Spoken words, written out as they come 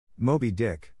Moby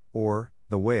Dick, or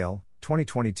The Whale,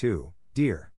 2022,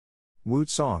 Dear. Woot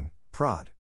Song,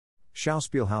 Prod.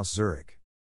 Schauspielhaus Zurich.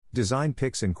 Design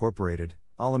Pix Incorporated,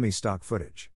 Alamy stock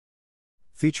footage.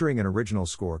 Featuring an original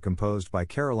score composed by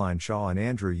Caroline Shaw and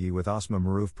Andrew Yee with Asma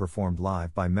Marouf, performed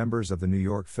live by members of the New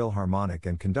York Philharmonic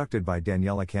and conducted by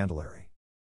Daniela Candeleri.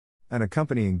 An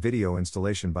accompanying video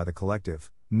installation by the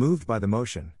collective, Moved by the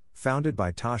Motion, founded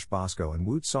by Tosh Bosco and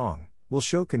Woot Song, will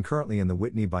show concurrently in the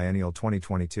Whitney Biennial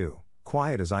 2022,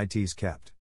 Quiet as It's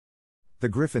Kept. The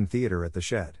Griffin Theatre at the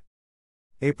Shed.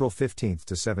 April 15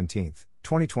 to 17,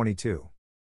 2022.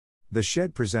 The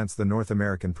Shed presents the North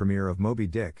American premiere of Moby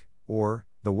Dick, or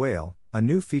The Whale, a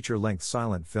new feature-length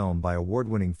silent film by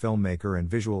award-winning filmmaker and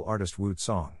visual artist Woot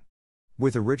Song.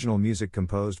 With original music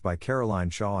composed by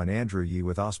Caroline Shaw and Andrew Yee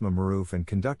with Asma Marouf and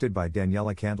conducted by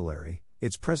Daniela Candeleri,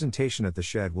 its presentation at the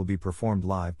Shed will be performed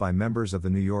live by members of the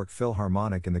New York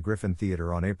Philharmonic in the Griffin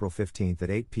Theatre on April 15 at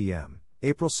 8 p.m.,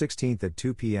 April 16 at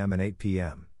 2 p.m. and 8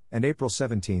 p.m., and April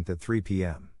 17 at 3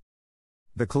 p.m.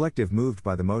 The collective, Moved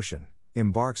by the Motion,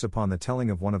 embarks upon the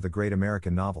telling of one of the great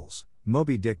American novels,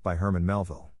 Moby Dick by Herman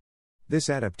Melville. This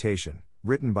adaptation,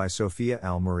 written by Sophia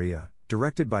Al-Muria,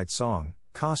 directed by Tsong,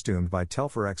 costumed by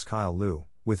Telfer X Kyle Liu,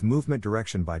 with movement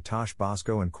direction by Tosh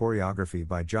Bosco and choreography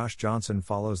by Josh Johnson,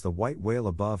 follows the white whale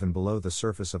above and below the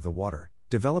surface of the water,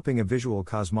 developing a visual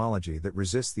cosmology that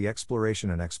resists the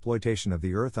exploration and exploitation of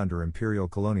the earth under imperial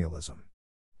colonialism.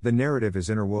 The narrative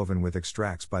is interwoven with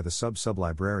extracts by the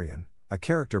sub-librarian, a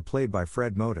character played by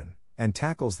Fred Moten, and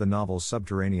tackles the novel's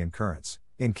subterranean currents,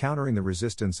 encountering the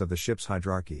resistance of the ship's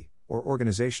hierarchy, or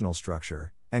organizational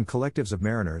structure, and collectives of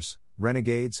mariners,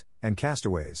 renegades, and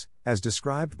castaways, as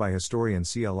described by historian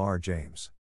C.L.R.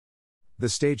 James. The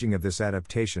staging of this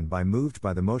adaptation by Moved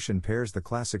by the Motion pairs the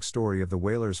classic story of the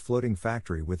whaler's floating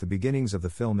factory with the beginnings of the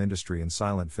film industry in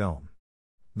silent film.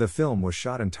 The film was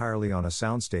shot entirely on a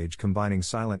soundstage combining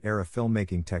silent-era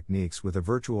filmmaking techniques with a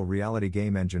virtual reality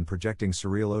game engine projecting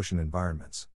surreal ocean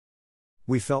environments.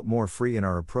 We felt more free in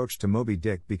our approach to Moby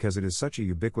Dick because it is such a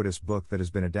ubiquitous book that has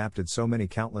been adapted so many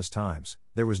countless times.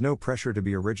 There was no pressure to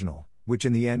be original, which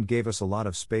in the end gave us a lot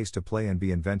of space to play and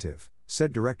be inventive,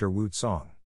 said director Woot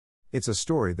Song. It's a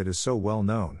story that is so well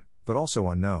known, but also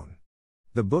unknown.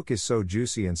 The book is so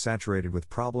juicy and saturated with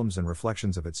problems and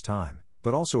reflections of its time,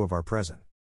 but also of our present.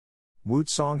 Woot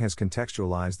Song has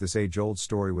contextualized this age-old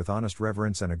story with honest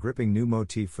reverence and a gripping new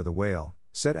motif for the whale,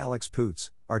 said Alex Poots,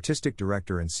 artistic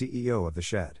director and CEO of The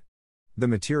Shed. The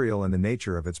material and the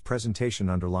nature of its presentation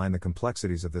underline the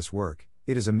complexities of this work.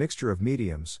 It is a mixture of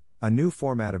mediums, a new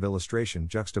format of illustration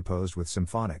juxtaposed with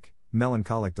symphonic,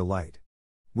 melancholic delight.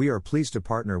 We are pleased to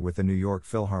partner with the New York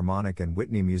Philharmonic and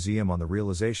Whitney Museum on the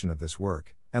realization of this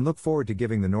work, and look forward to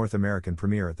giving the North American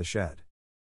premiere at The Shed.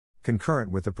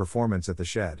 Concurrent with the performance at The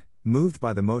Shed, Moved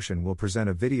by the Motion will present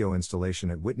a video installation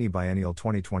at Whitney Biennial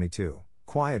 2022,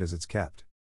 Quiet as It's Kept.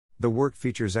 The work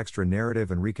features extra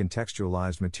narrative and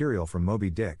recontextualized material from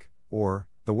Moby Dick, or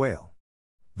The Whale.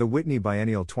 The Whitney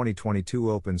Biennial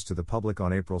 2022 opens to the public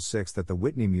on April 6 at the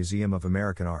Whitney Museum of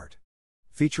American Art.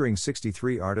 Featuring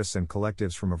 63 artists and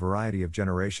collectives from a variety of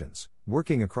generations,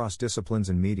 working across disciplines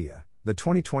and media, the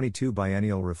 2022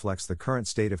 biennial reflects the current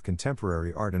state of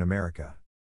contemporary art in America.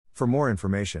 For more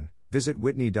information, visit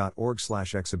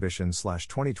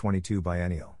whitney.org/exhibition/2022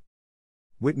 biennial.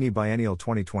 Whitney Biennial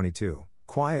 2022,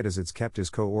 Quiet as It's Kept is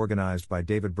co-organized by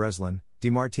David Breslin,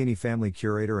 DeMartini Family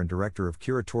Curator and Director of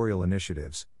Curatorial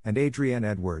Initiatives, and Adrienne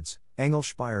Edwards,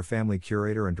 Engelspire Family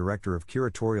Curator and Director of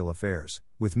Curatorial Affairs,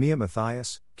 with Mia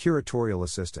Matthias, Curatorial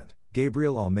Assistant,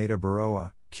 Gabriel Almeida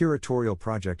Baroa, Curatorial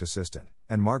Project Assistant,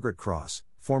 and Margaret Cross,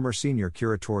 former Senior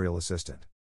Curatorial Assistant.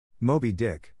 Moby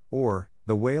Dick, or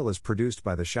The Whale, is produced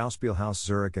by the Schauspielhaus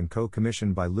Zurich and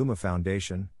co-commissioned by Luma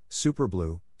Foundation,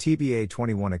 Superblue, TBA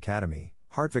 21 Academy,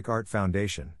 Hartwig Art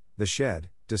Foundation, The Shed,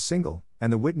 De Single,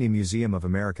 and the Whitney Museum of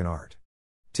American Art.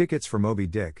 Tickets for Moby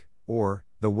Dick, or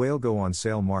The Whale go on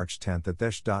sale March 10 at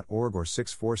thesh.org or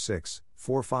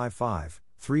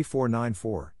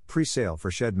 646-455-3494. Pre-sale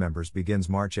for Shed members begins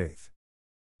March 8.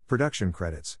 Production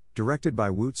credits, directed by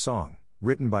Woot Song,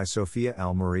 written by Sophia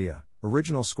Al-Muria,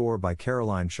 original score by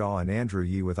Caroline Shaw and Andrew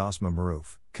Yee with Asma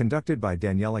Marouf, conducted by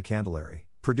Daniela Candeleri,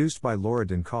 produced by Laura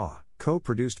Dinkaw,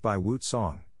 co-produced by Woot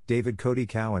Song, David Cody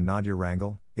Cow and Nadia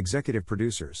Rangel, executive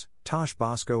producers, Tosh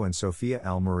Bosco and Sophia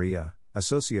Al-Muria,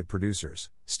 associate producers,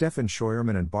 Stefan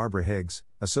Scheuerman and Barbara Higgs,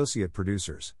 associate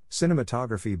producers,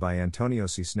 cinematography by Antonio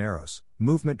Cisneros,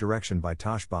 movement direction by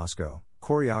Tosh Bosco,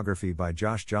 choreography by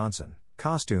Josh Johnson,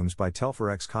 costumes by Telfer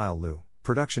X Kyle Liu,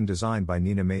 production design by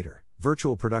Nina Mater,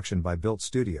 virtual production by Built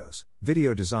Studios,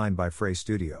 video design by Frey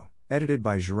Studio, edited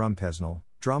by Jérôme Pesnel,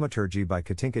 dramaturgy by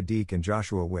Katinka Deek and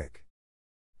Joshua Wick.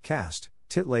 Cast: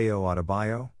 Titleo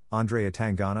Adebayo, Andrea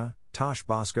Tangana, Tosh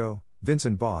Bosco,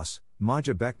 Vincent Boss,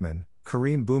 Maja Beckman,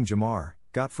 Kareem Boom-Jamar,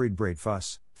 Gottfried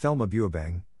Breitfuss, Thelma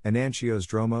Buabeng, Anantios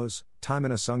Dromos,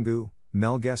 Timon Asungu,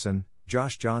 Mel Gesson,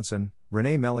 Josh Johnson,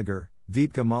 Renee Melliger,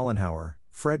 Wiebke Mollenhauer,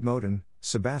 Fred Moten,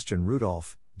 Sebastian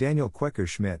Rudolph, Daniel Kweku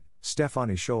Schmidt,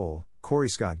 Stefanie Scholl, Corey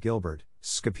Scott Gilbert,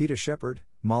 Skapita Shepard,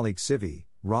 Malik Sivi,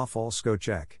 Rafal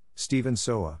Skocek, Stephen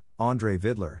Soa, Andre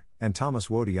Vidler, and Thomas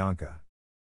Wodianka.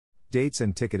 Dates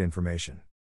and ticket information.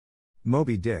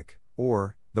 Moby Dick,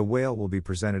 or The Whale, will be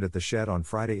presented at the Shed on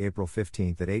Friday, April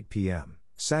 15th at 8 p.m.,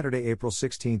 Saturday, April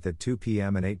 16th at 2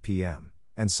 p.m. and 8 p.m.,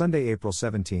 and Sunday, April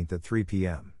 17th at 3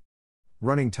 p.m.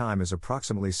 Running time is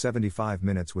approximately 75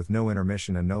 minutes with no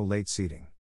intermission and no late seating.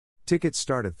 Tickets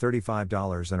start at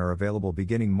 $35 and are available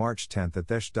beginning March 10th at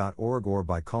thesh.org or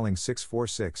by calling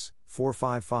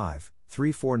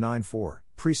 646-455-3494.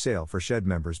 Pre-sale for Shed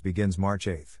members begins March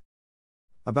 8th.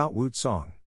 About Woot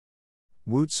Song.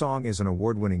 Woot Song is an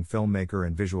award-winning filmmaker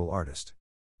and visual artist.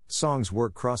 Song's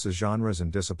work crosses genres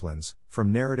and disciplines,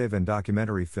 from narrative and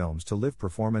documentary films to live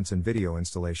performance and video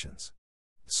installations.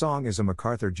 Song is a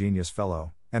MacArthur Genius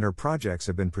Fellow, and her projects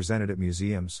have been presented at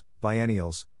museums,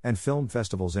 biennials, and film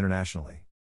festivals internationally.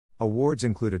 Awards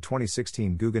include a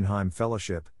 2016 Guggenheim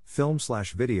Fellowship,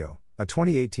 Film/Video, a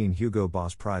 2018 Hugo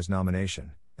Boss Prize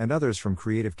nomination, and others from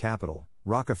Creative Capital,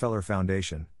 Rockefeller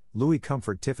Foundation, Louis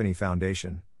Comfort Tiffany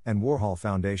Foundation, and Warhol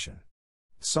Foundation.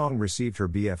 Song received her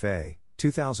BFA,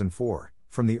 2004,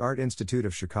 from the Art Institute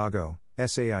of Chicago,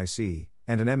 SAIC,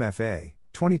 and an MFA,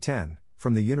 2010,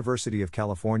 from the University of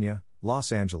California,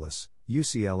 Los Angeles,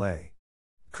 UCLA.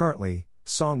 Currently,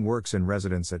 Song works in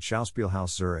residence at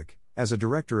Schauspielhaus Zurich, as a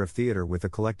director of theater with the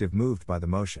collective Moved by the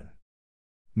Motion.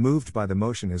 Moved by the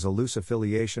Motion is a loose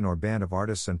affiliation or band of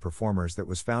artists and performers that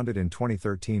was founded in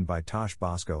 2013 by Tosh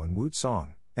Bosco and Woot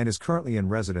Song, and is currently in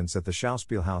residence at the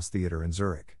Schauspielhaus Theater in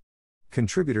Zurich.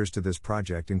 Contributors to this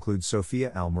project include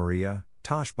Sophia Almeria,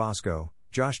 Tosh Bosco,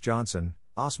 Josh Johnson,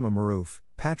 Asma Maroof,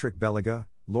 Patrick Belliga,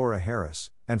 Laura Harris,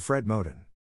 and Fred Moten.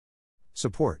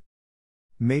 Support.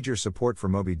 Major support for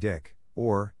Moby Dick,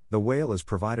 or The Whale, is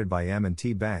provided by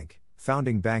M&T Bank,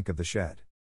 founding bank of the Shed.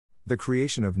 The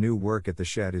creation of new work at the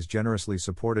Shed is generously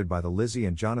supported by the Lizzie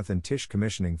and Jonathan Tisch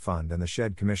Commissioning Fund and the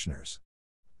Shed Commissioners.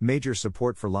 Major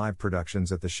support for live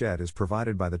productions at the Shed is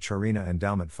provided by the Charina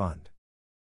Endowment Fund.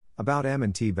 About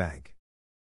M&T Bank.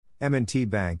 M&T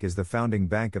Bank is the founding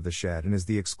bank of the Shed and is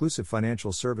the exclusive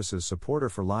financial services supporter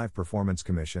for live performance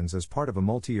commissions as part of a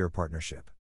multi-year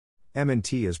partnership.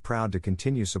 M&T is proud to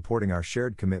continue supporting our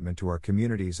shared commitment to our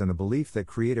communities and the belief that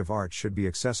creative arts should be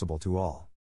accessible to all.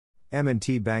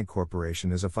 M&T Bank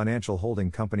Corporation is a financial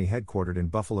holding company headquartered in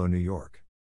Buffalo, New York.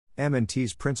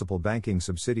 M&T's principal banking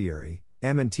subsidiary,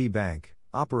 M&T Bank,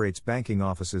 operates banking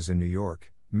offices in New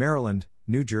York, Maryland,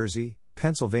 New Jersey,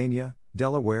 Pennsylvania,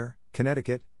 Delaware,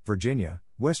 Connecticut, Virginia,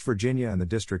 West Virginia, and the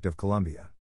District of Columbia.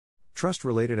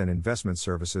 Trust-related and investment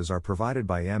services are provided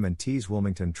by M&T's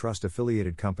Wilmington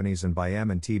Trust-affiliated companies and by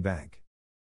M&T Bank.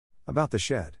 About the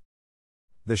Shed.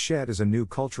 The Shed is a new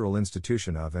cultural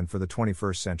institution of and for the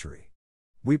 21st century.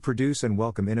 We produce and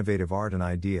welcome innovative art and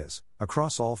ideas,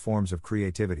 across all forms of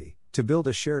creativity, to build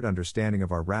a shared understanding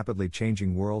of our rapidly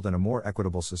changing world and a more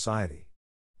equitable society.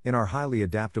 In our highly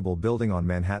adaptable building on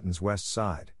Manhattan's West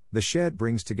Side, the Shed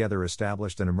brings together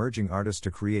established and emerging artists to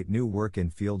create new work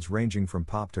in fields ranging from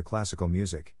pop to classical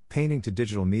music, painting to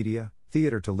digital media,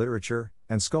 theater to literature,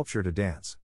 and sculpture to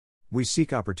dance. We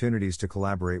seek opportunities to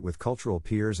collaborate with cultural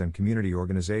peers and community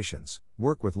organizations,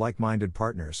 work with like-minded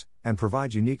partners, and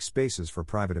provide unique spaces for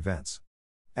private events.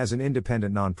 As an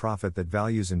independent nonprofit that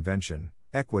values invention,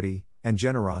 equity, and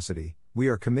generosity, we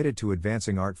are committed to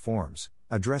advancing art forms,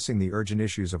 addressing the urgent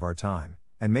issues of our time,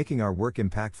 and making our work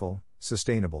impactful,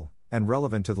 sustainable, and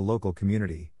relevant to the local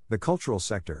community, the cultural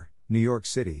sector, New York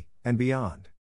City, and beyond.